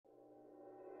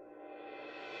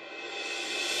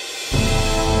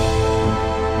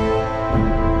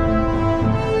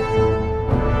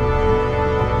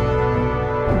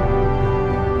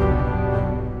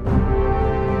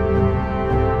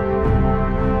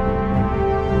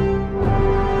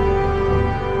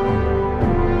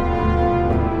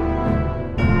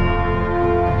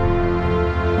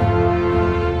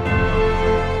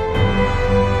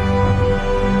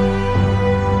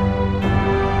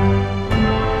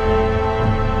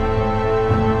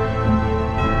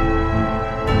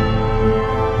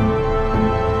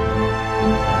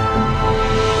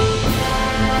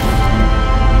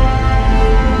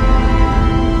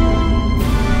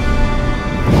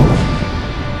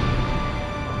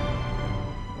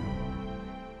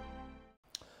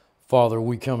Father,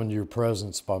 we come into your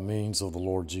presence by means of the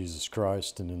Lord Jesus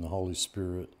Christ and in the Holy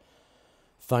Spirit.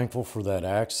 Thankful for that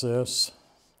access.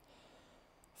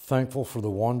 Thankful for the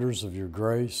wonders of your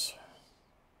grace,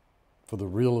 for the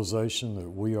realization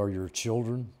that we are your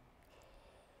children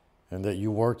and that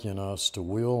you work in us to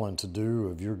will and to do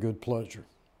of your good pleasure.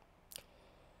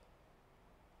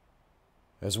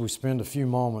 As we spend a few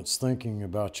moments thinking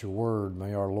about your word,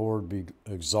 may our Lord be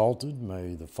exalted,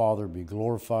 may the Father be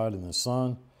glorified in the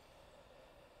Son,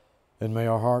 and may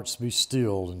our hearts be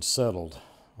stilled and settled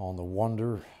on the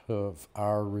wonder of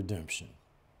our redemption.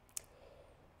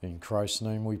 In Christ's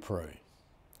name we pray.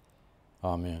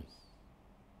 Amen.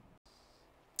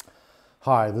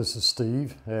 Hi, this is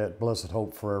Steve at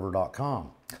blessedhopeforever.com.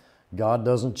 God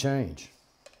doesn't change.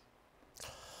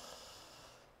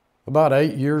 About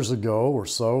 8 years ago or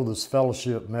so, this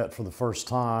fellowship met for the first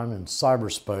time in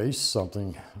cyberspace,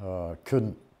 something I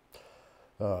couldn't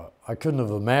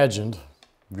have imagined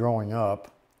growing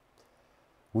up.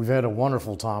 We've had a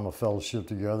wonderful time of fellowship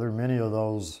together. Many of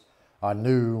those I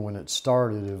knew when it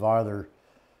started have either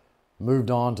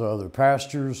moved on to other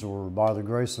pastures or by the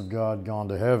grace of God gone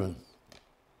to heaven.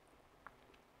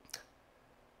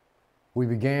 We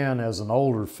began as an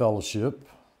older fellowship.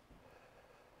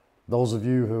 Those of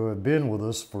you who have been with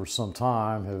us for some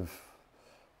time have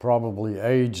probably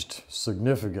aged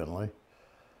significantly.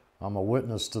 I'm a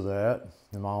witness to that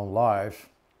in my own life.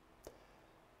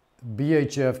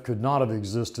 BHF could not have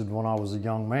existed when I was a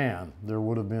young man. There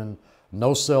would have been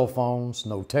no cell phones,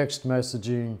 no text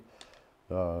messaging,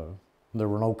 there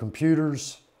were no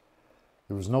computers,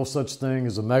 there was no such thing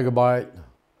as a megabyte,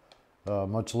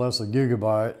 much less a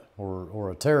gigabyte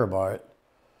or a terabyte.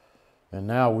 And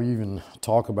now we even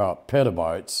talk about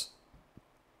petabytes.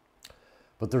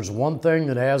 But there's one thing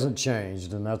that hasn't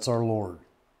changed, and that's our Lord.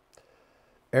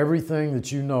 Everything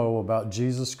that you know about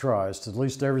Jesus Christ, at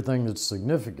least everything that's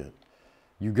significant,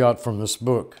 you got from this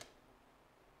book.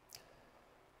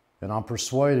 And I'm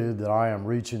persuaded that I am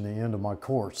reaching the end of my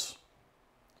course.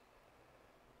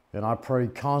 And I pray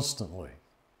constantly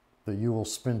that you will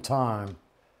spend time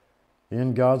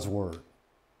in God's Word.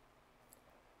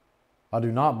 I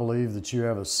do not believe that you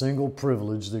have a single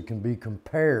privilege that can be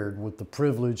compared with the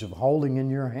privilege of holding in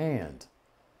your hand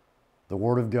the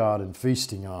Word of God and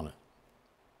feasting on it.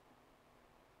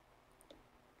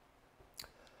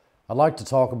 I'd like to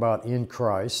talk about in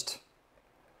Christ,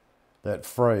 that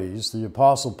phrase. The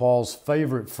Apostle Paul's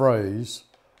favorite phrase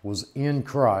was in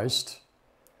Christ.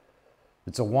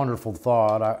 It's a wonderful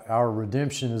thought. Our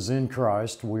redemption is in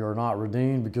Christ. We are not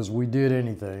redeemed because we did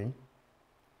anything.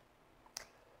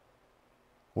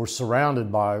 We're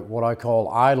surrounded by what I call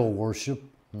idol worship,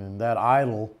 and that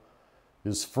idol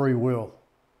is free will.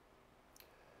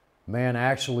 Man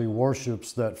actually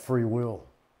worships that free will.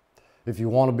 If you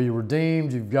want to be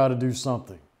redeemed, you've got to do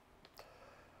something.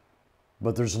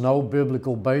 But there's no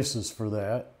biblical basis for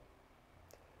that.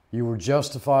 You were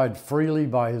justified freely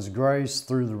by His grace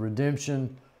through the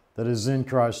redemption that is in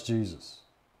Christ Jesus.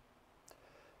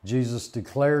 Jesus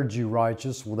declared you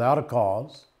righteous without a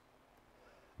cause,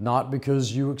 not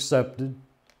because you accepted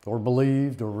or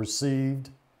believed or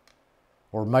received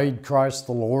or made Christ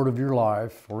the Lord of your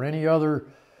life or any other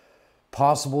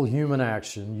possible human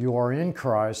action. You are in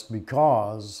Christ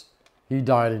because He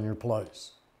died in your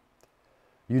place.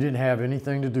 You didn't have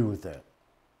anything to do with that.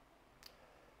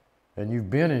 And you've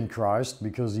been in Christ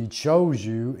because He chose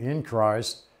you in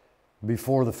Christ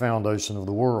before the foundation of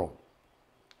the world.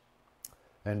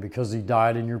 And because He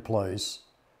died in your place,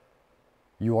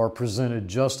 you are presented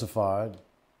justified,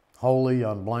 holy,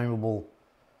 unblameable,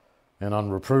 and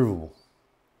unreprovable.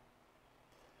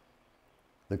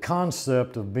 The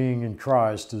concept of being in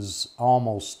Christ is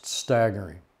almost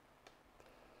staggering.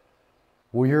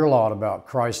 We hear a lot about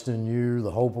Christ in you,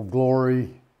 the hope of glory,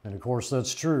 and of course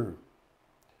that's true.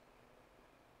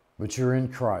 But you're in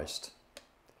Christ.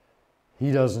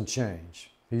 He doesn't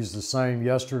change. He's the same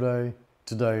yesterday,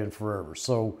 today, and forever.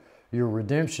 So your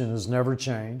redemption has never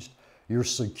changed. Your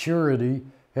security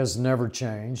has never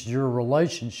changed. Your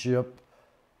relationship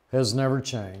has never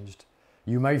changed.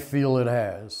 You may feel it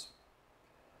has.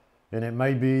 And it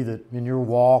may be that in your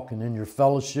walk and in your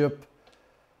fellowship,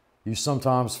 you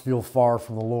sometimes feel far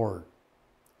from the Lord.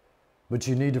 But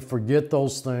you need to forget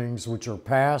those things which are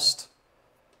past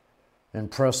and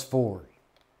press forward.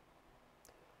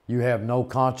 You have no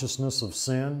consciousness of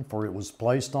sin, for it was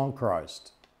placed on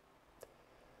Christ.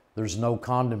 There's no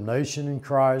condemnation in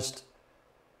Christ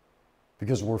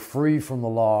because we're free from the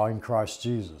law in Christ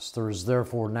Jesus. There is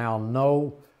therefore now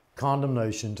no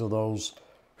condemnation to those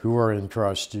who are in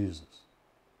Christ Jesus.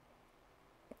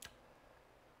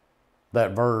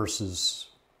 That verse is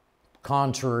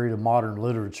contrary to modern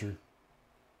literature.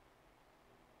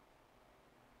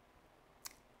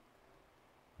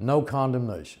 No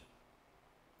condemnation.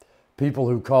 People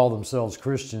who call themselves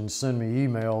Christians send me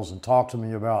emails and talk to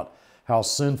me about how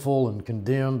sinful and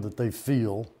condemned that they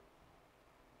feel.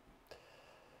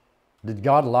 Did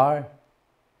God lie?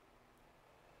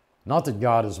 Not that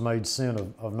God has made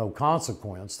sin of no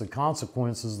consequence. The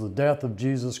consequence is the death of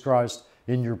Jesus Christ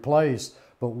in your place.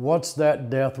 But what's that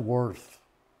death worth?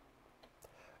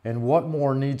 And what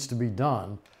more needs to be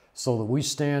done so that we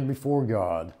stand before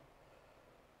God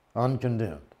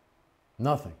uncondemned?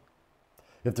 Nothing.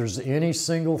 If there's any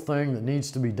single thing that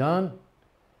needs to be done,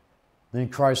 then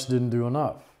Christ didn't do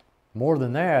enough. More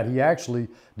than that, He actually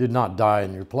did not die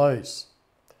in your place.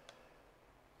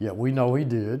 Yet we know He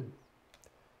did,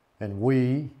 and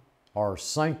we are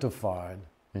sanctified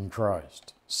in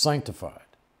Christ. Sanctified.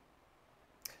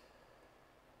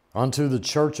 Unto the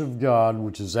church of God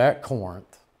which is at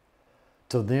Corinth,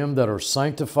 to them that are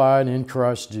sanctified in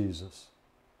Christ Jesus.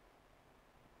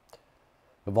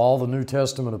 Of all the New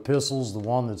Testament epistles, the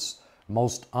one that's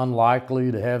most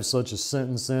unlikely to have such a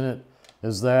sentence in it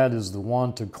as that is the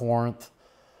one to Corinth.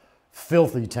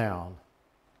 Filthy town.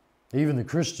 Even the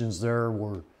Christians there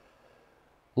were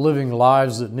living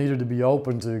lives that needed to be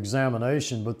open to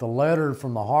examination, but the letter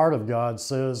from the heart of God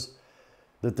says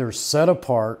that they're set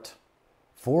apart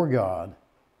for God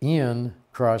in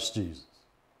Christ Jesus.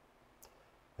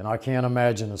 And I can't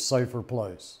imagine a safer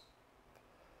place.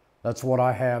 That's what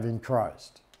I have in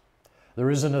Christ. There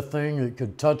isn't a thing that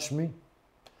could touch me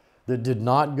that did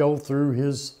not go through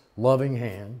His loving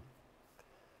hand.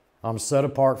 I'm set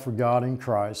apart for God in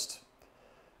Christ.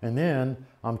 And then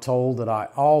I'm told that I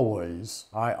always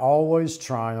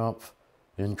triumph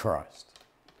in Christ.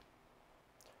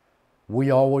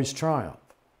 We always triumph.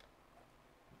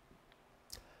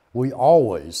 We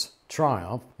always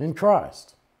triumph in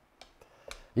Christ.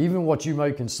 Even what you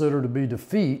may consider to be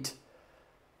defeat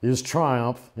is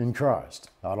triumph in Christ.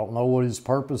 I don't know what His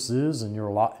purpose is in your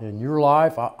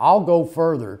life. I'll go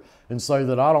further and say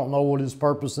that I don't know what His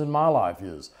purpose in my life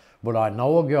is. But I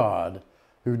know a God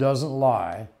who doesn't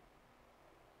lie.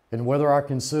 And whether I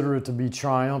consider it to be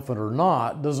triumphant or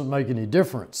not doesn't make any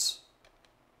difference.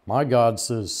 My God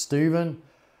says, Stephen,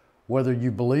 whether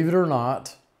you believe it or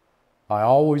not, I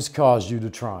always cause you to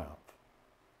triumph.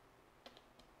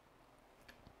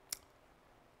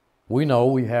 We know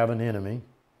we have an enemy,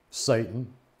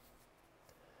 Satan.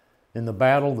 In the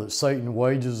battle that Satan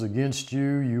wages against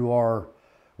you, you are,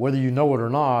 whether you know it or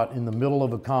not, in the middle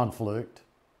of a conflict.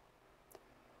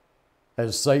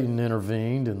 As Satan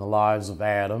intervened in the lives of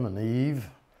Adam and Eve,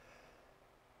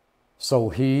 so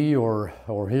he or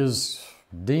his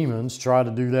demons try to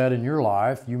do that in your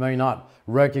life. You may not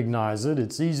recognize it.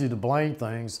 It's easy to blame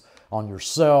things on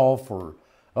yourself or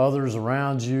others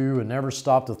around you and never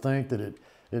stop to think that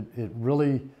it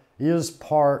really is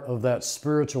part of that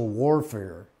spiritual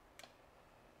warfare.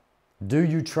 Do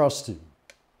you trust Him?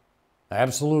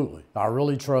 Absolutely. I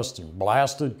really trust Him.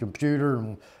 Blasted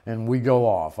computer and we go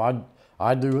off.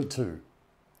 I do it too.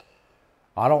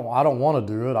 I don't want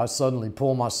to do it. I suddenly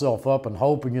pull myself up and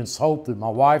hope against hope that my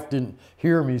wife didn't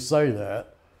hear me say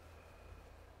that.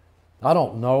 I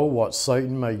don't know what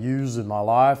Satan may use in my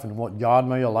life and what God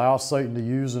may allow Satan to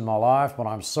use in my life, but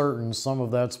I'm certain some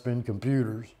of that's been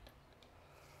computers.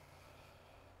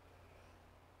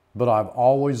 But I've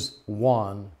always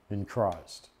won in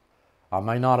Christ. I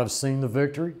may not have seen the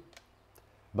victory,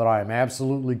 but I am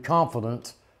absolutely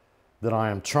confident that I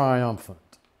am triumphant.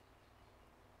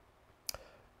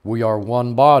 We are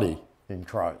one body in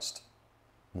Christ.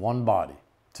 One body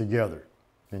together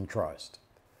in Christ.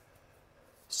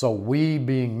 So we,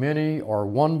 being many, are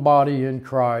one body in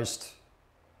Christ,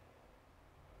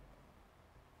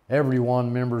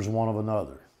 everyone members one of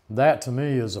another. That to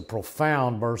me is a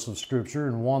profound verse of Scripture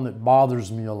and one that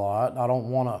bothers me a lot. I don't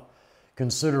want to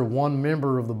consider one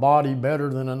member of the body better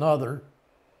than another.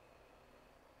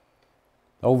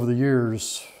 Over the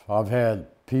years, I've had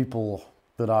people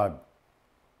that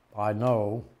I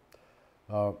know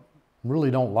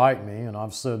really don't like me, and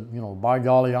I've said, by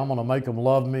golly, I'm going to make them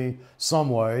love me some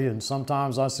way, and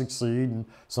sometimes I succeed, and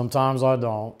sometimes I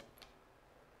don't.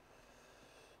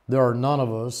 There are none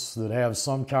of us that have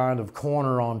some kind of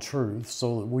corner on truth,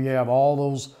 so that we have all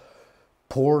those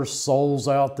poor souls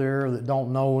out there that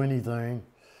don't know anything.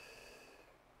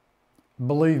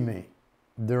 Believe me,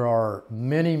 there are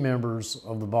many members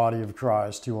of the body of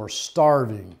Christ who are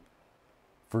starving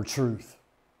for truth.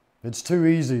 It's too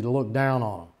easy to look down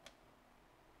on them.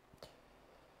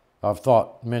 I've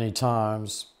thought many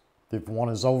times, if one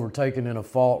is overtaken in a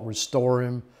fault, restore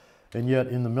him And yet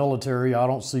in the military, I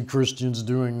don't see Christians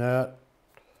doing that.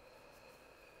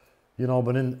 You know,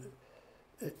 but in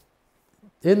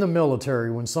the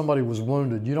military, when somebody was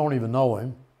wounded, you don't even know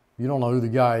him. You don't know who the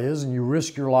guy is, and you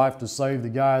risk your life to save the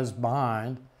guys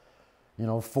behind. You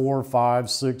know, 4, 5,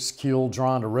 6 killed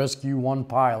trying to rescue one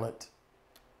pilot.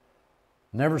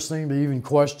 Never seem to even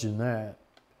question that.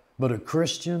 But a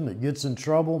Christian that gets in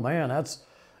trouble, man,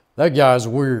 that guy's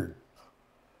weird.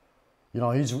 You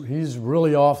know, he's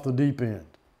really off the deep end.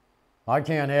 I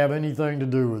can't have anything to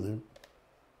do with him.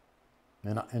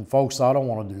 And folks, I don't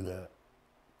want to do that.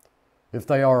 If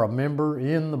they are a member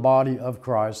in the body of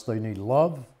Christ, they need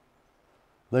love,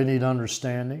 they need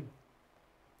understanding,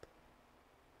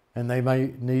 and they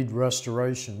may need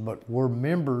restoration. But we're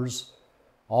members,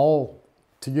 all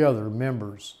together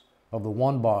members of the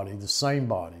one body, the same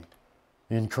body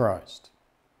in Christ.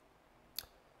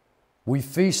 We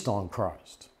feast on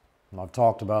Christ. And I've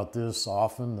talked about this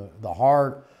often. The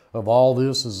heart of all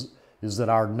this is that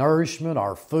our nourishment,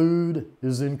 our food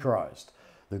is in Christ.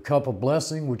 The cup of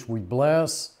blessing which we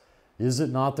bless, is it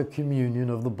not the communion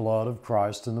of the blood of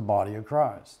Christ in the body of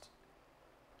Christ?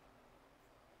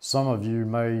 Some of you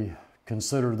may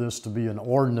consider this to be an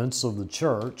ordinance of the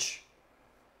church.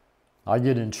 I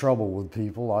get in trouble with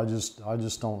people. I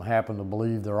just don't happen to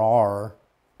believe there are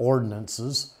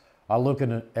ordinances. I look at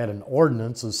an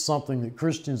ordinance as something that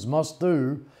Christians must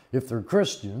do if they're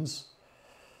Christians.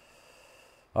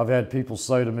 I've had people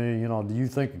say to me, you know, do you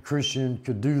think a Christian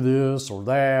could do this or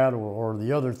that or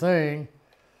the other thing?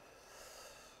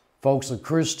 Folks, a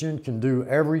Christian can do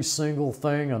every single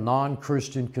thing a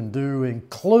non-Christian can do,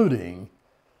 including,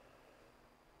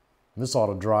 this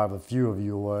ought to drive a few of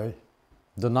you away,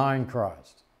 denying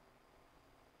Christ.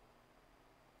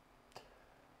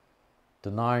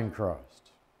 Denying Christ.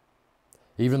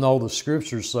 Even though the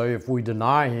scriptures say if we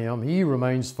deny him, he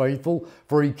remains faithful,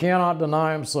 for he cannot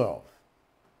deny himself.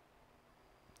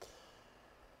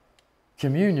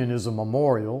 Communion is a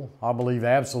memorial. I believe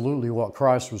absolutely what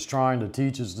Christ was trying to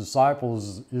teach his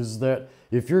disciples is that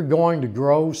if you're going to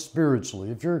grow spiritually,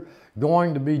 if you're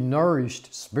going to be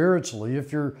nourished spiritually,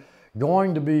 if you're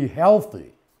going to be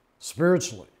healthy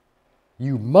spiritually,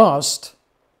 you must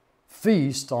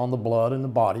feast on the blood and the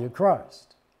body of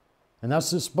Christ. And that's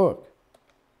this book.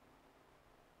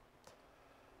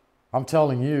 I'm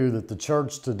telling you that the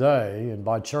church today, and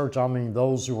by church I mean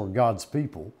those who are God's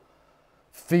people,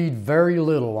 feed very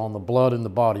little on the blood and the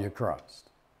body of Christ.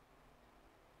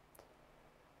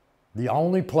 The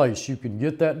only place you can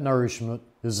get that nourishment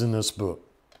is in this book.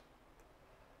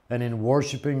 And in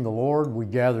worshiping the Lord, we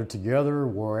gather together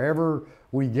wherever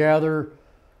we gather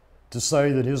to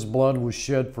say that his blood was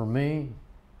shed for me,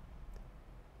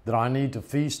 that I need to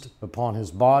feast upon his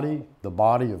body, the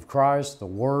body of Christ, the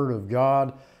Word of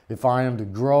God. If I am to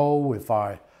grow, if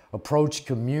I approach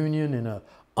communion in an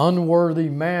unworthy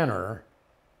manner,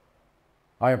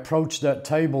 I approach that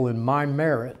table in my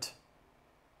merit.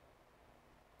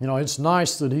 You know, it's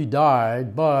nice that he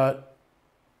died, but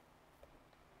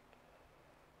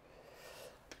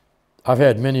I've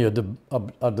had many a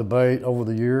debate over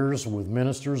the years with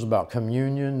ministers about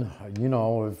communion. You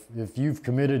know, if you've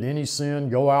committed any sin,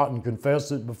 go out and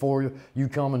confess it before you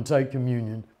come and take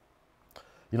communion.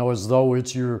 You know, as though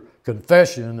it's your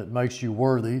confession that makes you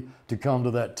worthy to come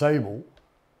to that table.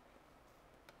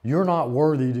 You're not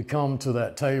worthy to come to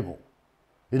that table.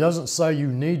 It doesn't say you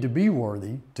need to be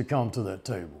worthy to come to that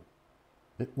table.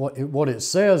 What it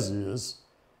says is,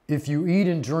 if you eat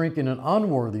and drink in an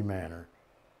unworthy manner,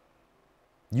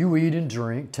 you eat and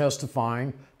drink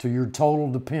testifying to your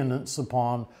total dependence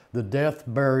upon the death,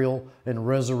 burial, and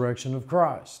resurrection of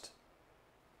Christ.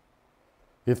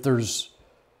 If there's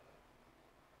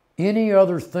any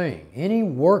other thing, any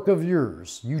work of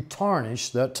yours, you tarnish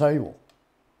that table.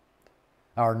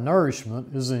 Our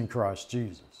nourishment is in Christ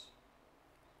Jesus.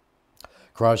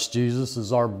 Christ Jesus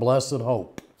is our blessed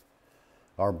hope.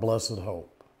 Our blessed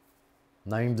hope.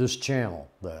 Name this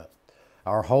channel that.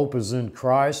 Our hope is in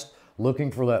Christ, looking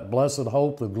for that blessed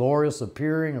hope, the glorious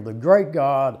appearing of the great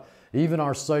God, even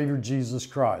our Savior Jesus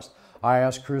Christ. I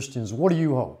ask Christians, what do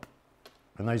you hope?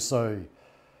 And they say,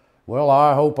 well,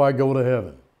 I hope I go to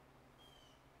heaven.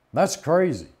 That's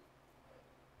crazy.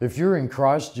 If you're in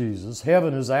Christ Jesus,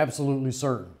 heaven is absolutely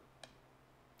certain.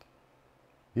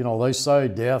 You know, they say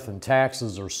death and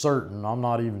taxes are certain. I'm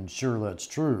not even sure that's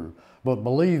true. But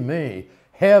believe me,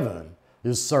 heaven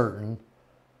is certain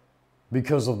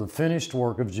because of the finished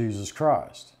work of Jesus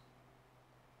Christ.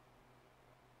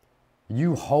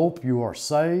 You hope you are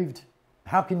saved?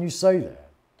 How can you say that?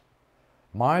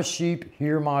 My sheep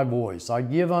hear my voice. I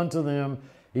give unto them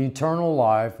eternal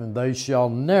life, and they shall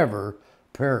never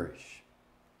perish.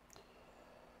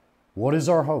 What is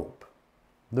our hope?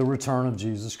 The return of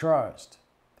Jesus Christ.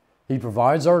 He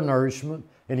provides our nourishment,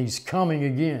 and He's coming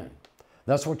again.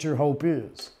 That's what your hope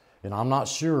is. And I'm not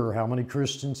sure how many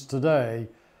Christians today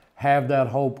have that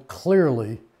hope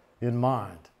clearly in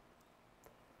mind.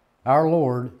 Our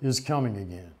Lord is coming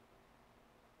again.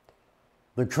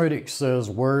 The critic says,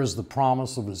 where is the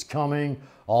promise of His coming?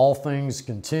 All things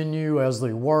continue as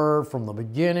they were from the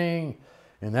beginning.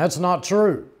 And that's not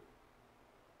true.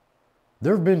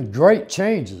 There have been great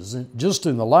changes just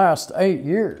in the last 8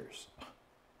 years.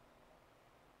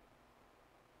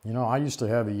 You know, I used to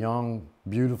have a young,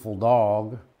 beautiful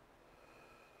dog.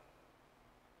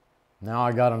 Now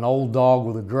I got an old dog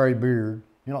with a gray beard.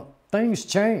 You know, things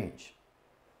change.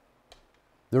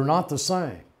 They're not the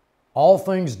same. All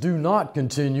things do not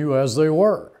continue as they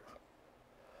were.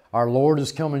 Our Lord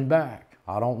is coming back.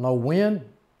 I don't know when.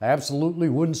 Absolutely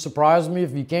wouldn't surprise me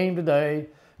if He came today,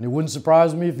 and it wouldn't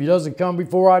surprise me if He doesn't come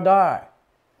before I die.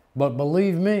 But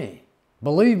believe me,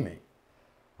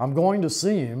 I'm going to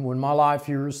see Him when my life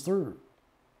here is through.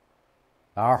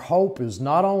 Our hope is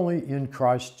not only in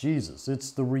Christ Jesus,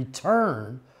 it's the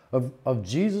return of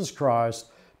Jesus Christ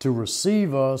to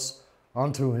receive us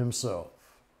unto Himself.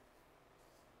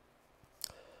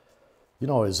 You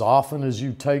know, as often as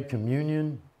you take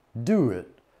communion, do it,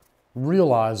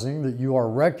 realizing that you are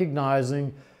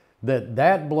recognizing that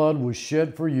that blood was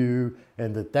shed for you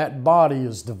and that that body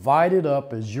is divided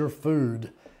up as your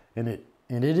food. And it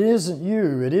isn't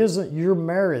you, it isn't your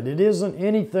merit, it isn't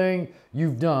anything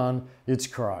you've done, it's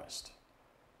Christ.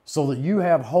 So that you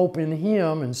have hope in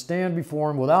Him and stand before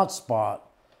Him without spot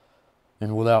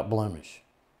and without blemish.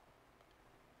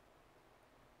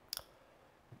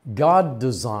 God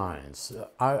designs.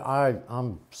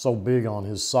 I'm so big on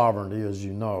His sovereignty, as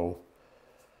you know.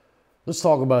 Let's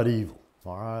talk about evil,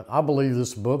 all right? I believe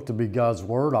this book to be God's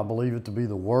Word. I believe it to be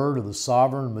the Word of the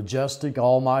sovereign, majestic,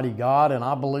 almighty God. And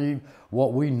I believe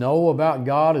what we know about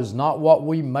God is not what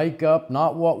we make up,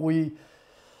 not what we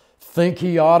think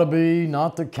He ought to be,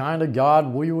 not the kind of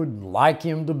God we would like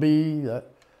Him to be.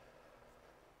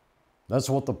 That's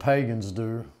what the pagans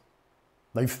do.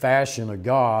 They fashion a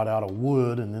god out of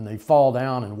wood and then they fall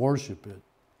down and worship it.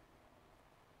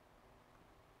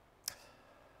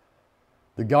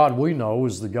 The God we know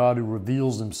is the God who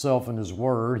reveals Himself in His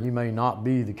Word. He may not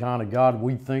be the kind of God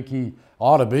we think He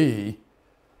ought to be,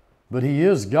 but He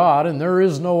is God and there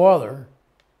is no other.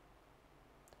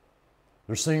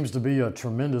 There seems to be a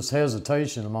tremendous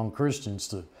hesitation among Christians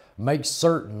to make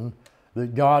certain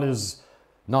that God is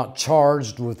not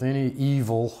charged with any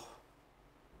evil.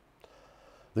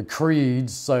 The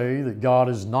creeds say that God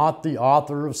is not the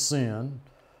author of sin.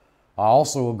 I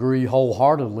also agree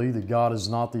wholeheartedly that God is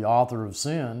not the author of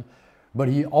sin, but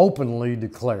He openly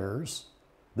declares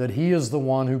that He is the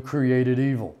one who created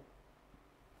evil.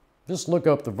 Just look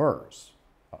up the verse.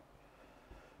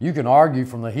 You can argue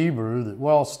from the Hebrew that,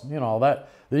 well, you know, that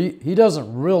He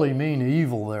doesn't really mean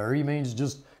evil there. He means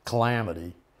just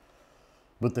calamity.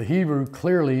 But the Hebrew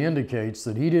clearly indicates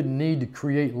that He didn't need to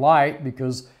create light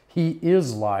because He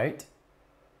is light,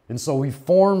 and so He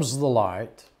forms the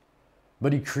light,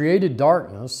 but He created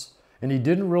darkness, and He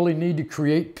didn't really need to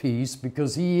create peace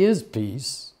because He is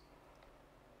peace.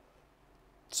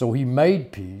 So He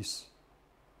made peace,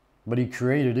 but He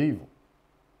created evil.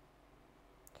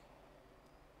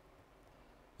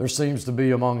 There seems to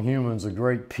be among humans a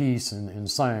great peace in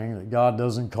saying that God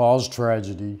doesn't cause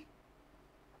tragedy.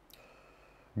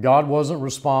 God wasn't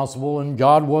responsible and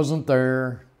God wasn't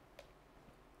there.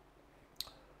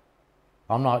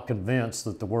 I'm not convinced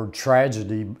that the word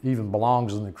tragedy even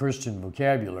belongs in the Christian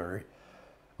vocabulary.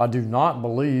 I do not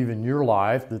believe in your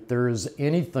life that there is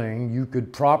anything you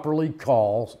could properly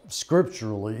call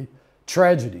scripturally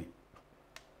tragedy.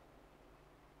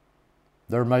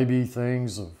 There may be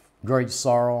things of great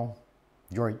sorrow,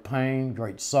 great pain,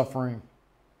 great suffering,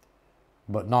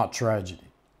 but not tragedy.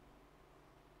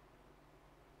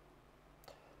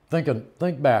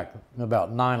 Think back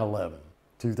about 9/11,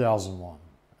 2001.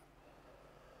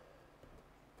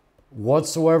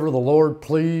 Whatsoever the Lord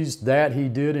pleased, that He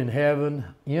did in heaven,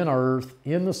 in earth,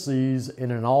 in the seas,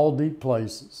 and in all deep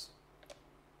places.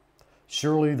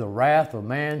 Surely the wrath of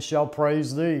man shall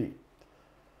praise Thee.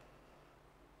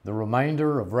 The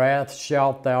remainder of wrath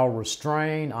shalt Thou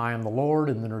restrain. I am the Lord,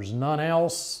 and there is none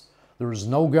else. There is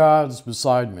no gods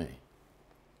beside me.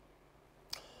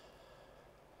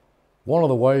 One of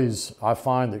the ways I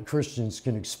find that Christians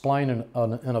can explain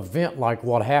an event like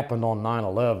what happened on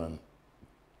 9/11,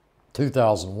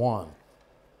 2001,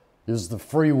 is the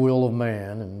free will of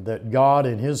man, and that God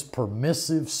in His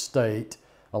permissive state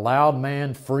allowed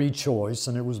man free choice,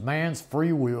 and it was man's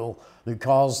free will that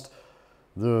caused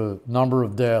the number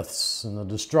of deaths and the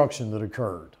destruction that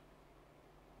occurred.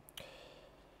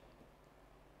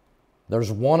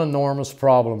 There's one enormous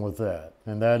problem with that,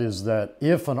 and that is that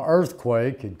if an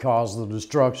earthquake had caused the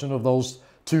destruction of those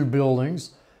two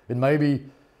buildings and maybe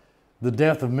the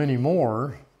death of many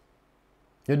more,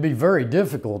 it'd be very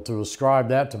difficult to ascribe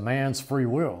that to man's free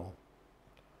will.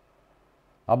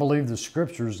 I believe the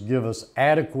scriptures give us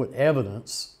adequate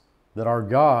evidence that our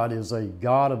God is a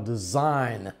God of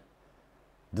design.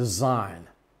 Design.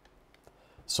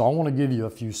 So I want to give you a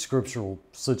few scriptural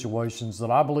situations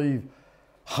that I believe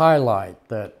highlight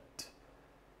that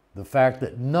the fact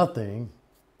that nothing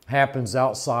happens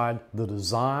outside the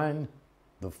design,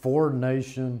 the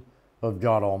foreordination of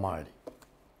God Almighty.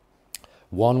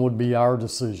 One would be our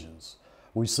decisions.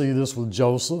 We see this with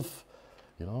Joseph,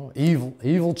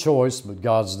 evil choice, but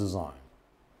God's design.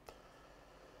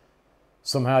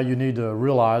 Somehow you need to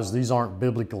realize these aren't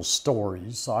biblical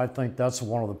stories. I think that's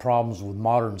one of the problems with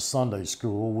modern Sunday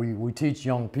school. We teach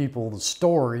young people the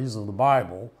stories of the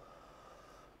Bible.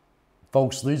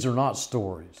 Folks, these are not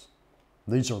stories.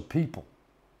 These are people.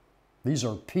 These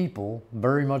are people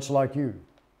very much like you.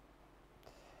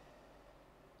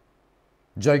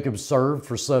 Jacob served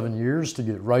for 7 years to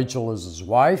get Rachel as his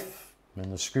wife,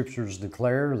 and the scriptures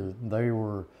declare that they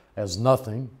were as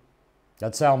nothing.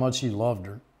 That's how much he loved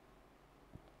her.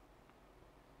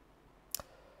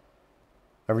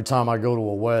 Every time I go to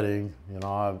a wedding,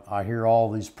 I hear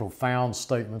all these profound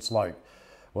statements like,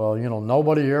 well,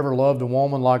 nobody ever loved a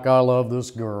woman like I love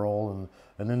this girl.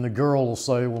 And then the girl will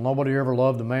say, well, nobody ever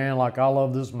loved a man like I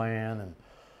love this man.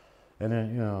 And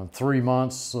then, 3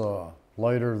 months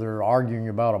later, they're arguing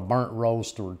about a burnt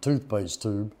roast or a toothpaste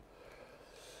tube.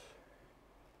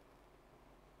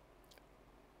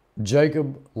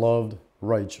 Jacob loved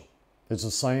Rachel. It's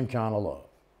the same kind of love,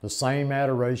 the same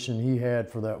adoration he had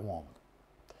for that woman.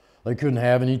 They couldn't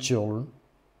have any children.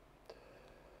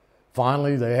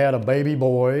 Finally, they had a baby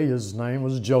boy. His name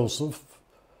was Joseph.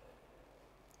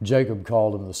 Jacob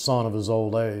called him the son of his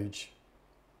old age.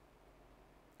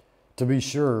 To be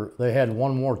sure, they had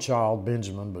one more child,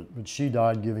 Benjamin, but she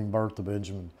died giving birth to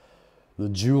Benjamin. The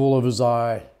jewel of his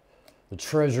eye, the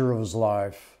treasure of his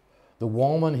life, the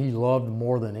woman he loved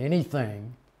more than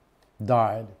anything,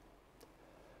 died.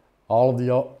 All of the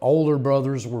older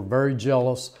brothers were very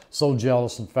jealous, so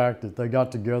jealous, in fact, that they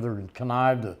got together and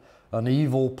connived an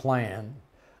evil plan.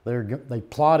 They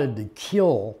plotted to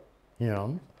kill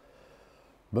him,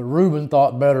 but Reuben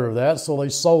thought better of that, so they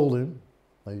sold him.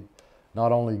 They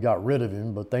not only got rid of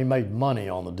him, but they made money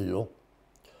on the deal.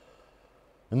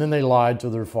 And then they lied to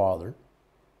their father.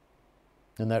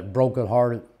 And that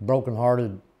broken-hearted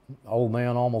old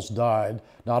man almost died.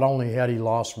 Not only had he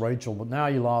lost Rachel, but now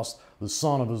he lost the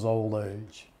son of his old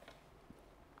age.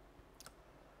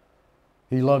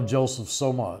 He loved Joseph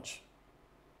so much.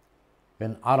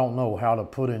 And I don't know how to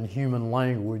put in human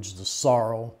language the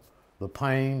sorrow, the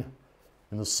pain,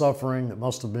 and the suffering that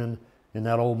must have been in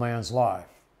that old man's life.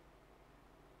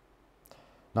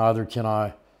 Neither can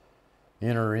I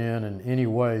enter in any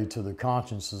way to the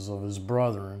consciences of his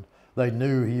brethren. They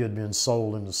knew he had been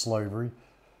sold into slavery.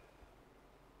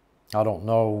 I don't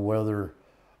know whether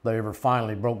they ever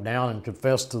finally broke down and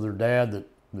confessed to their dad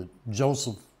that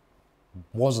Joseph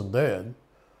wasn't dead.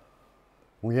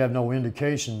 We have no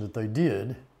indication that they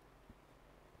did.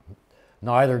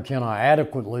 Neither can I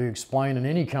adequately explain in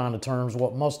any kind of terms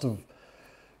what must have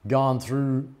gone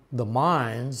through the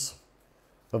minds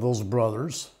of those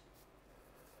brothers,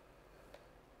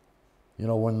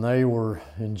 when they were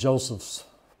in Joseph's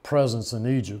presence in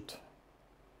Egypt.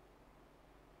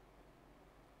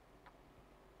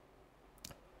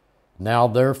 Now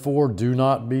therefore do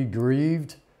not be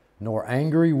grieved, nor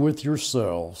angry with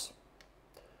yourselves,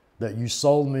 that you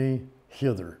sold me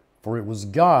hither. For it was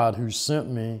God who sent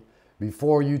me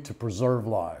before you to preserve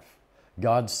life.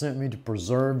 God sent me to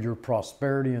preserve your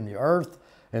prosperity in the earth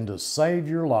and to save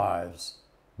your lives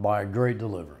by a great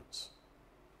deliverance.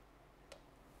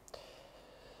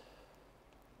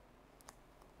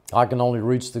 I can only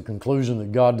reach the conclusion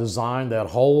that God designed that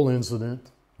whole incident.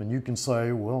 And you can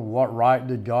say, well, what right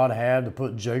did God have to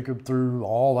put Jacob through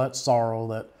all that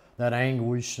sorrow, that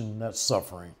anguish, and that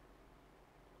suffering?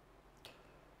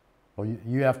 Well,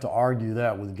 you have to argue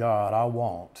that with God. I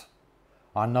won't.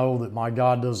 I know that my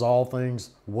God does all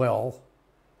things well.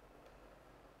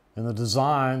 And the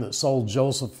design that sold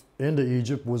Joseph into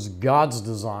Egypt was God's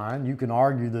design. You can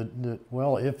argue that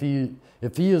well, if he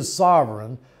is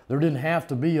sovereign, there didn't have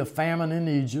to be a famine in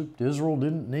Egypt. Israel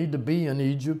didn't need to be in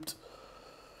Egypt.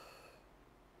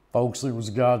 Folks, it was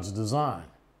God's design.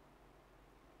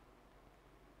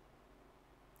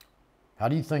 How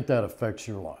do you think that affects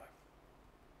your life?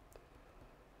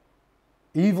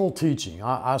 Evil teaching.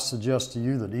 I suggest to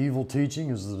you that evil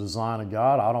teaching is the design of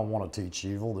God. I don't want to teach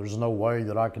evil. There's no way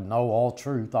that I can know all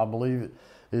truth. I believe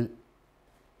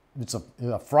it's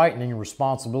a frightening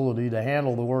responsibility to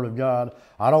handle the Word of God.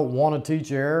 I don't want to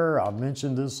teach error. I've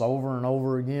mentioned this over and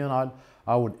over again.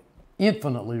 I would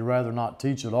infinitely rather not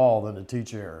teach at all than to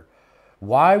teach error.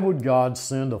 Why would God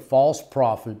send a false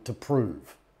prophet to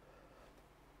prove?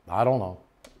 I don't know.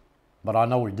 But I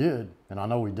know He did, and I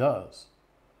know He does.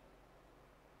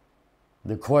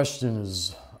 The question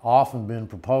has often been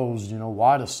proposed,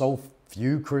 why do so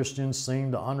few Christians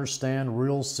seem to understand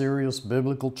real serious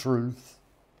biblical truth?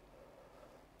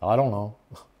 I don't know.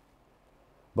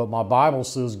 But my Bible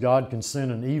says God can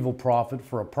send an evil prophet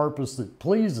for a purpose that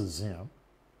pleases Him.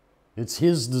 It's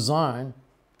His design.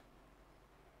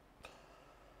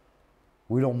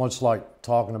 We don't much like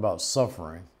talking about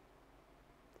suffering.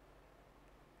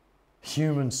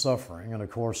 Human suffering. And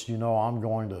of course, I'm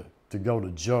going to go to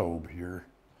Job here.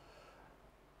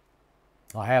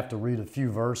 I have to read a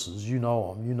few verses. You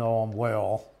know them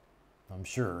well, I'm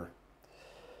sure.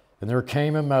 And there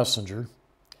came a messenger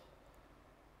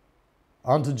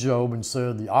unto Job and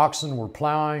said, the oxen were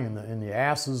plowing and the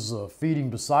asses feeding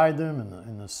beside them,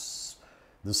 and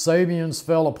the Sabeans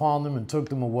fell upon them and took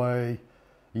them away.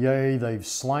 Yea, they've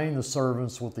slain the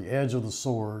servants with the edge of the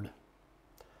sword,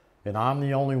 and I'm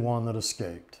the only one that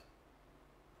escaped.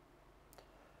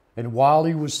 And while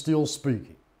he was still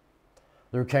speaking,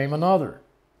 there came another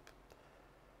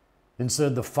and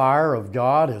said, the fire of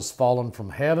God has fallen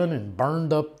from heaven and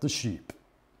burned up the sheep.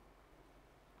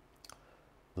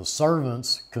 The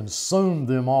servants consumed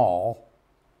them all,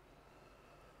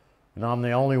 and I'm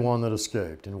the only one that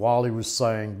escaped. And while he was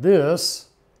saying this,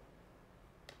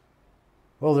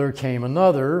 well, there came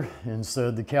another and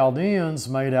said, the Chaldeans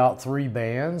made out 3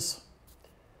 bands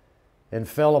and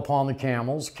fell upon the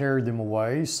camels, carried them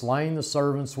away, slain the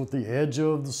servants with the edge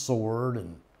of the sword,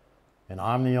 and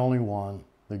I'm the only one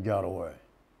that got away.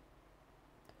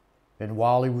 And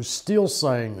while he was still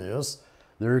saying this,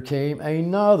 there came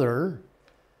another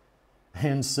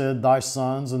and said, thy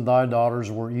sons and thy daughters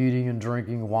were eating and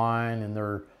drinking wine in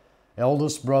their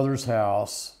eldest brother's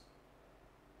house,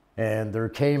 and there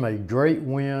came a great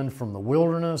wind from the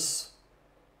wilderness.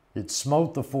 It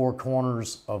smote the 4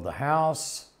 corners of the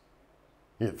house.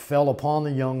 It fell upon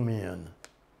the young men.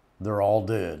 They're all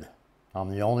dead.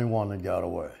 I'm the only one that got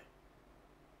away.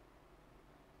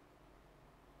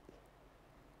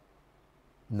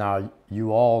 Now,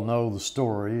 you all know the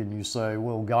story, and you say,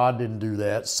 well, God didn't do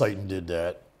that. Satan did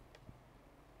that.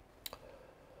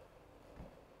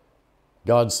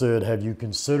 God said, have you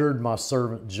considered my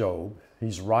servant Job?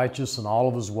 He's righteous in all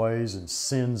of his ways and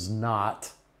sins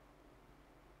not.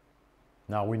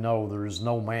 Now we know there is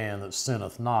no man that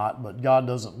sinneth not, but God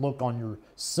doesn't look on your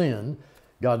sin.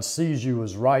 God sees you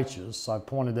as righteous. I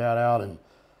pointed that out in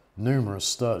numerous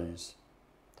studies.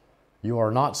 You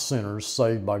are not sinners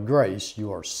saved by grace.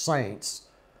 You are saints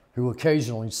who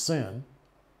occasionally sin.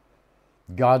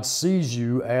 God sees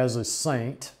you as a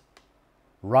saint,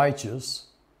 righteous,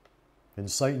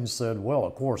 and Satan said, well,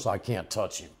 of course I can't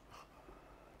touch him.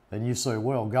 And you say,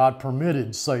 well, God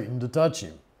permitted Satan to touch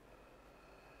him.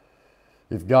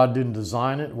 If God didn't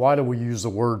design it, why do we use the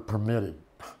word permitted?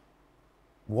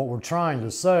 What we're trying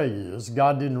to say is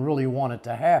God didn't really want it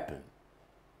to happen.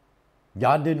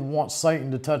 God didn't want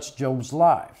Satan to touch Job's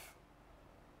life.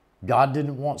 God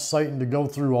didn't want Satan to go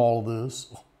through all of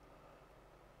this.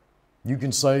 You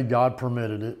can say God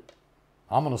permitted it.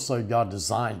 I'm going to say God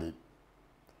designed it.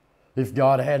 If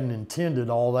God hadn't intended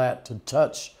all that to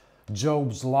touch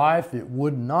Job's life, it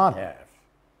would not have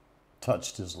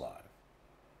touched his life.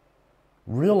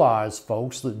 Realize,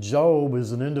 folks, that Job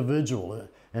is an individual,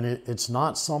 and it's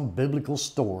not some biblical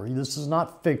story. This is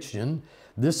not fiction.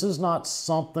 This is not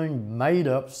something made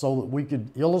up so that we could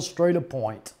illustrate a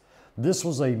point. This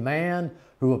was a man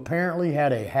who apparently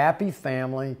had a happy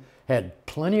family, had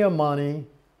plenty of money.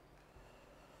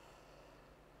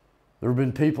 There have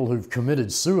been people who've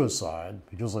committed suicide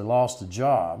because they lost a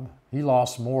job. He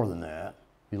lost more than that.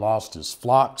 He lost his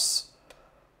flocks,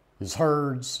 his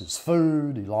herds, his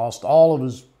food. He lost all of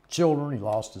his children. He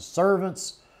lost his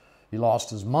servants. He lost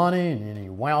his money, and then he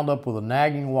wound up with a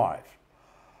nagging wife.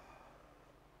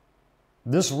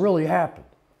 This really happened.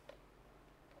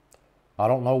 I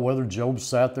don't know whether Job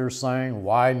sat there saying,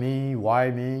 why me, why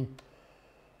me?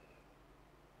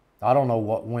 I don't know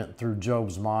what went through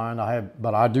Job's mind,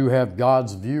 but I do have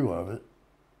God's view of it.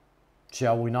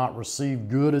 Shall we not receive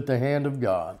good at the hand of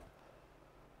God,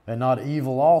 and not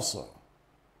evil also?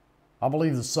 I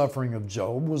believe the suffering of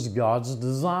Job was God's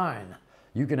design.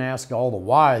 You can ask all the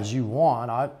whys you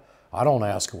want. I don't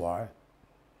ask why.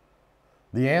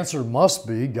 The answer must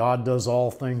be God does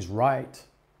all things right.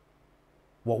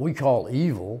 What we call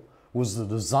evil was the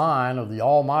design of the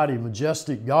almighty,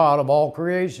 majestic God of all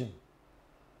creation.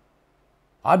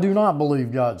 I do not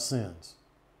believe God sins,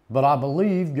 but I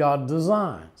believe God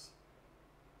designs.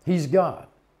 He's God.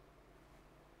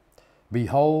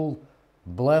 Behold,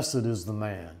 blessed is the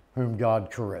man whom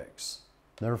God corrects.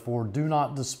 Therefore, do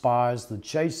not despise the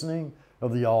chastening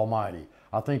of the Almighty.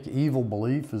 I think evil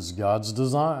belief is God's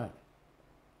design.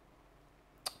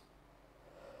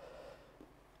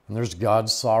 And there's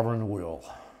God's sovereign will.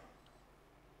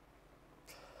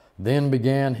 Then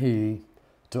began he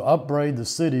to upbraid the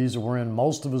cities wherein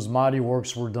most of his mighty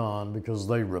works were done, because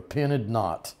they repented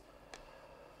not.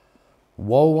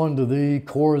 Woe unto thee,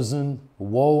 Chorazin!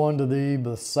 Woe unto thee,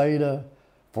 Bethsaida!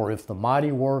 For if the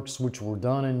mighty works which were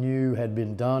done in you had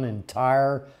been done in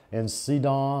Tyre and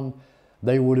Sidon,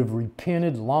 they would have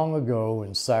repented long ago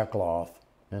in sackcloth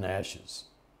and ashes.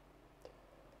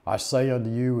 I say unto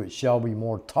you, it shall be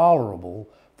more tolerable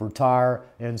for Tyre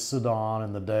and Sidon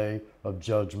in the day of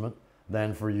judgment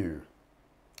than for you.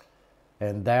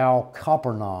 And thou,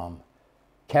 Capernaum,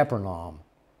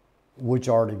 which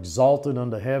art exalted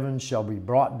unto heaven, shall be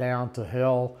brought down to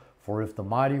hell. For if the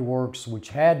mighty works which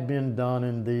had been done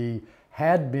in thee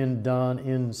had been done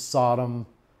in Sodom,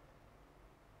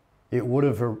 it would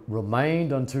have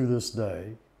remained unto this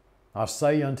day. I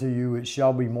say unto you, it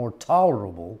shall be more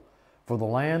tolerable for the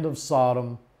land of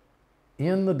Sodom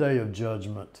in the day of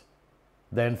judgment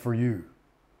than for you.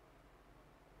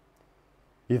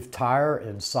 If Tyre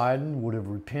and Sidon would have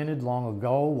repented long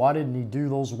ago, why didn't he do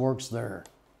those works there?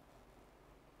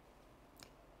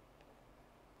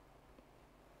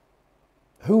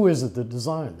 Who is it that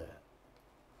designed that?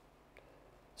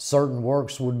 Certain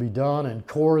works would be done in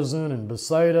Chorazin and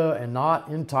Bethsaida and not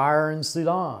in Tyre and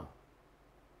Sidon.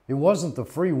 It wasn't the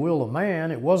free will of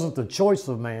man. It wasn't the choice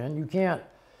of man. You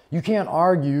can't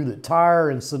argue that Tyre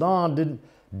and Sidon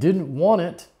didn't want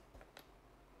it.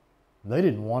 They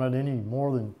didn't want it any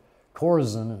more than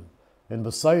Chorazin and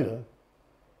Bethsaida.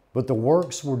 But the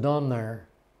works were done there.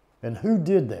 And who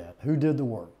did that? Who did the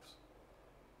works?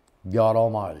 God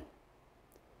Almighty.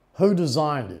 Who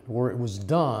designed it where it was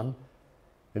done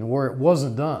and where it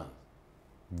wasn't done?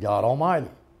 God Almighty.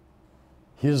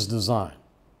 His design.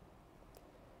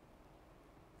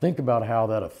 Think about how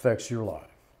that affects your life.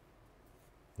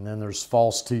 And then there's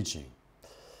false teaching.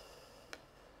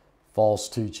 False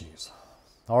teachings.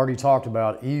 I already talked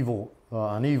about evil,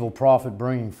 an evil prophet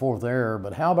bringing forth error,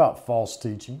 but how about false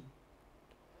teaching?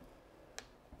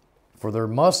 For there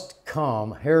must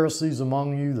come heresies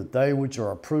among you, that they which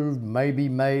are approved may be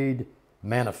made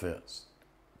manifest.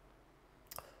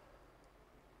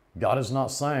 God is not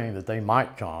saying that they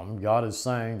might come. God is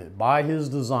saying that by His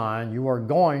design, you are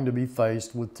going to be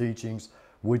faced with teachings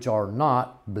which are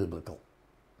not biblical.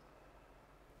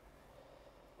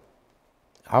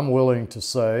 I'm willing to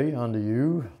say unto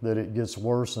you that it gets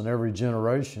worse in every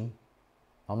generation.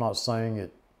 I'm not saying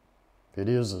it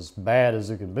is as bad as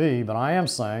it can be, but I am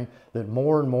saying that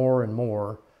more and more and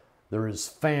more there is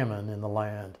famine in the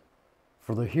land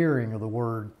for the hearing of the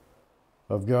Word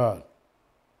of God.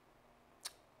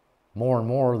 More and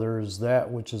more there is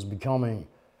that which is becoming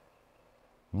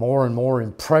more and more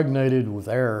impregnated with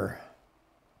error.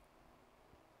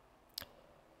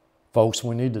 Folks,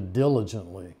 we need to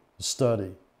diligently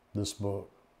study this book,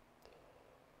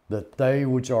 that they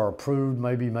which are approved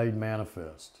may be made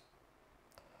manifest.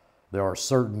 There are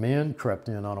certain men crept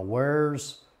in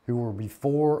unawares who were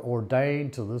before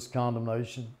ordained to this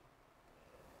condemnation.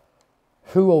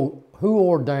 Who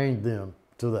ordained them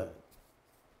to that?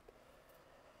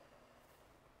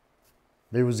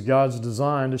 It was God's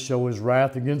design to show His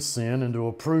wrath against sin and to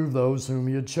approve those whom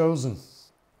He had chosen.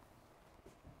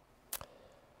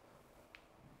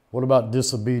 What about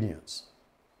disobedience?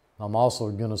 I'm also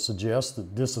going to suggest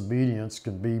that disobedience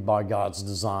can be by God's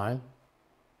design.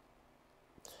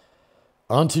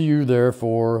 Unto you,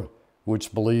 therefore,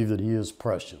 which believe that He is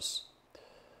precious.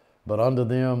 But unto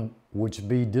them which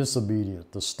be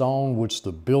disobedient, the stone which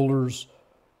the builders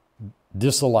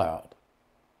disallowed,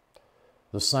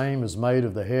 the same is made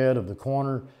of the head of the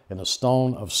corner, and a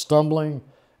stone of stumbling,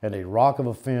 and a rock of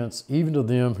offense, even to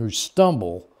them who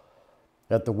stumble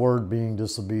at the word being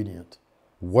disobedient.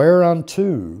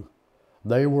 Whereunto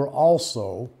they were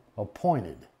also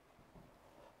appointed.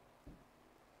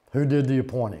 Who did the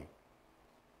appointing?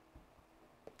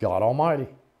 God Almighty.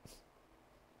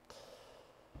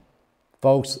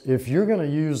 Folks, if you're going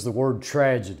to use the word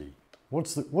tragedy,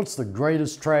 what's the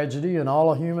greatest tragedy in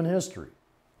all of human history?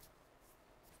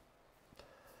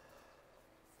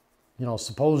 You know,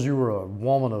 suppose you were a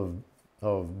woman of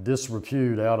of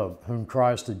disrepute out of whom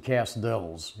Christ had cast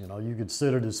devils. You know, you could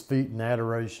sit at his feet in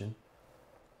adoration.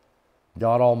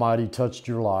 God Almighty touched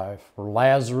your life. Or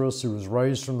Lazarus, who was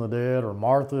raised from the dead, or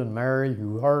Martha and Mary,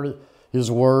 who heard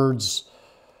his words.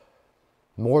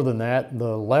 More than that,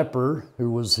 the leper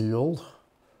who was healed.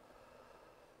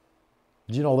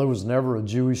 Did you know there was never a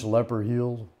Jewish leper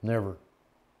healed? Never.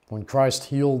 When Christ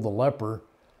healed the leper,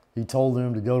 he told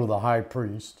them to go to the high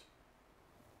priest.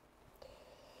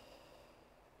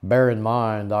 Bear in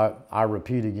mind, I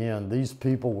repeat again, these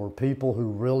people were people who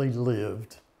really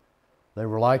lived. They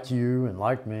were like you and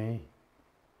like me.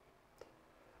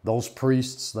 Those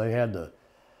priests, they had to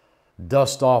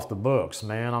dust off the books,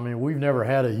 man. I mean, we've never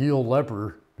had a healed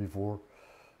leper before.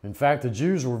 In fact, the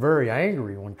Jews were very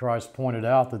angry when Christ pointed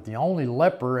out that the only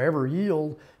leper ever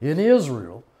healed in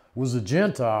Israel was a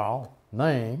Gentile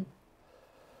named.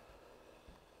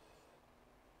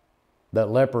 That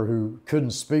leper who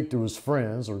couldn't speak to his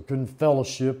friends or couldn't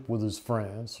fellowship with his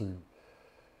friends, who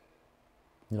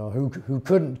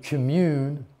couldn't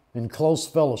commune in close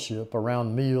fellowship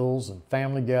around meals and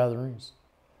family gatherings.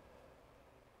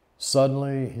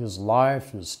 Suddenly his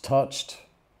life is touched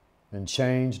and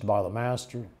changed by the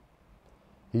Master.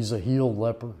 He's a healed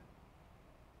leper.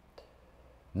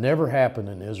 Never happened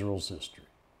in Israel's history.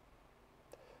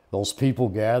 Those people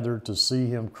gathered to see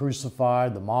him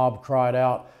crucified. The mob cried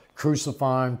out,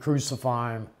 "Crucify him,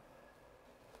 crucify him."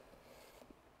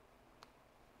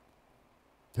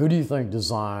 Who do you think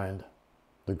designed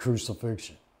the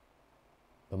crucifixion?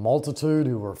 The multitude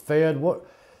who were fed?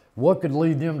 What could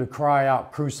lead them to cry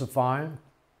out, "Crucify him"?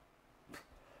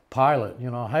 Pilate,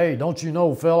 hey, don't you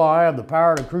know, fella, I have the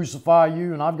power to crucify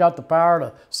you and I've got the power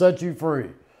to set you free.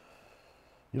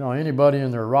 Anybody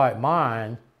in their right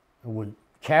mind would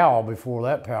cow before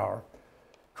that power.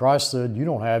 Christ said, you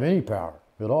don't have any power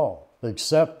at all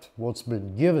except what's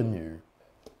been given you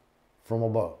from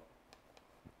above.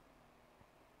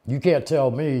 You can't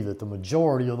tell me that the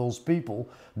majority of those people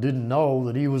didn't know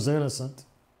that he was innocent.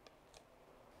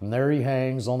 And there he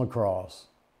hangs on the cross.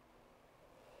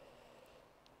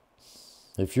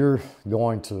 If you're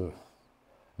going to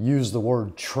use the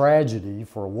word tragedy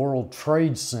for a World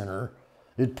Trade Center,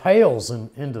 it pales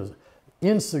into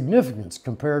insignificance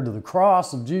compared to the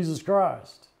cross of Jesus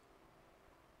Christ.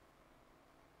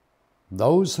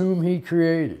 Those whom he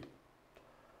created,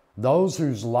 those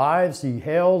whose lives he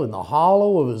held in the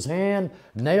hollow of his hand,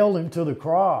 nailed him to the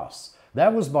cross.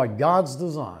 That was by God's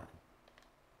design.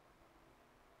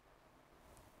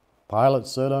 Pilate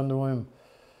said unto him,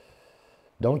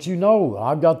 don't you know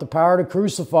I've got the power to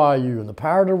crucify you and the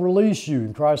power to release you?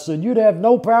 And Christ said, you'd have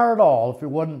no power at all if it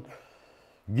wasn't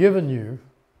given you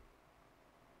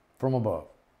from above.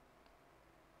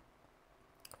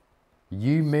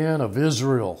 Ye men of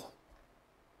Israel,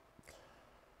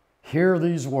 hear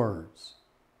these words.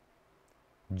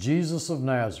 Jesus of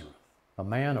Nazareth, a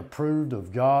man approved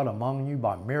of God among you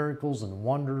by miracles and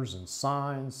wonders and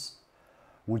signs,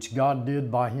 which God did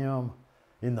by him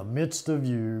in the midst of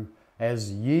you,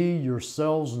 as ye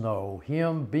yourselves know,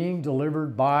 him being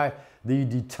delivered by the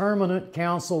determinate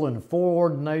counsel and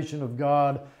foreordination of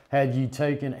God, had ye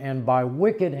taken, and by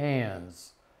wicked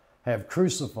hands have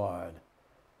crucified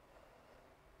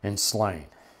and slain.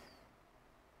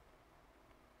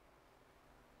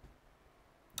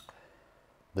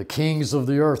 The kings of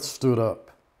the earth stood up,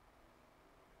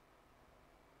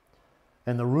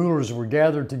 and the rulers were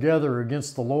gathered together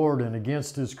against the Lord and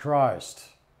against his Christ.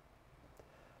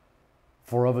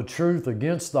 For of a truth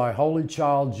against thy holy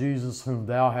child Jesus, whom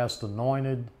thou hast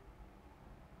anointed,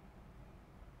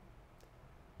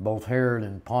 both Herod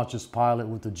and Pontius Pilate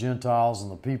with the Gentiles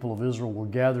and the people of Israel were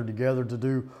gathered together to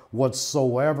do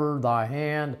whatsoever thy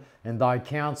hand and thy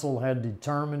counsel had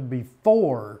determined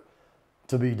before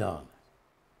to be done.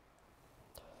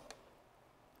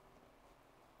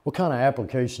 What kind of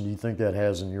application do you think that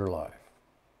has in your life?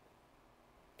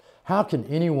 How can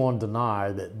anyone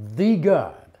deny that the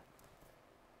God,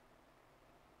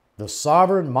 the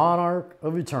sovereign monarch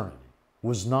of eternity,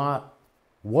 is not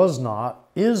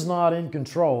in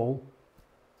control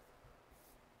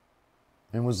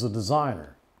and was the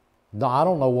designer? Now, I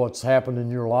don't know what's happened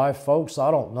in your life, folks. I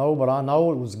don't know, but I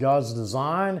know it was God's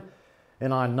design,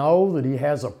 and I know that he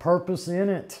has a purpose in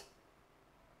it.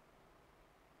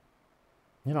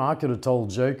 I could have told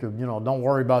Jacob, don't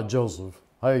worry about Joseph.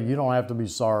 Hey, you don't have to be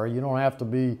sorry. You don't have to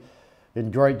be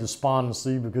in great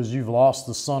despondency because you've lost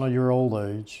the son of your old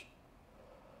age.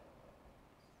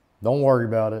 Don't worry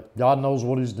about it. God knows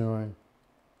what he's doing.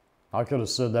 I could have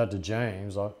said that to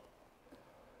James.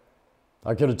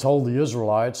 I could have told the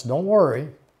Israelites, don't worry.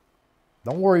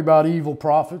 Don't worry about evil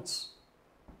prophets.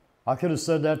 I could have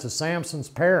said that to Samson's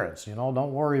parents. You know,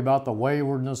 don't worry about the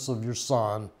waywardness of your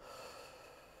son.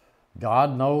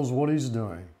 God knows what he's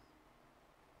doing.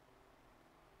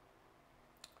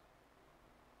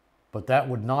 But that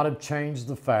would not have changed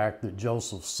the fact that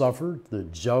Joseph suffered,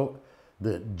 that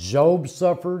Job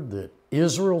suffered, that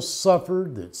Israel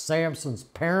suffered, that Samson's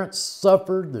parents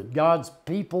suffered, that God's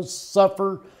people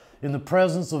suffer in the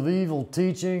presence of evil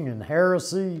teaching and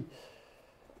heresy,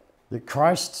 that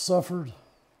Christ suffered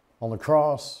on the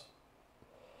cross.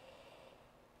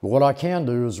 But what I can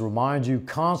do is remind you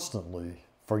constantly,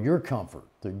 for your comfort,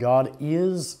 that God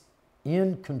is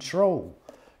in control.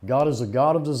 God is a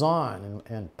God of design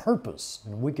and purpose,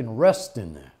 and we can rest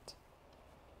in that.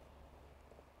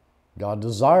 God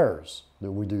desires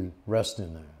that we do rest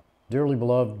in that. Dearly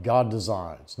beloved, God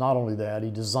designs. Not only that, he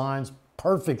designs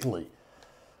perfectly.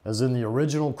 As in the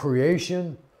original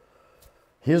creation,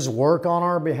 his work on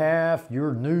our behalf,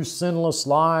 your new sinless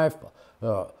life,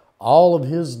 all of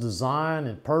his design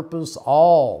and purpose,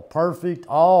 all perfect,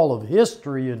 all of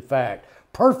history, in fact,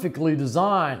 perfectly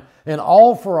designed, and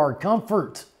all for our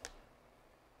comfort,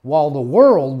 while the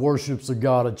world worships a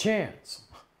God of chance.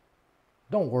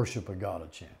 Don't worship a God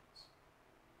of chance.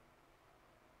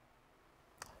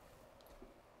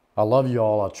 I love you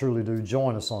all. I truly do.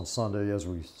 Join us on Sunday as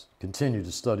we continue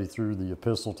to study through the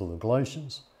epistle to the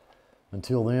Galatians.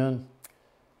 Until then,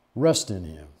 rest in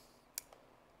him.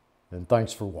 And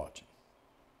thanks for watching.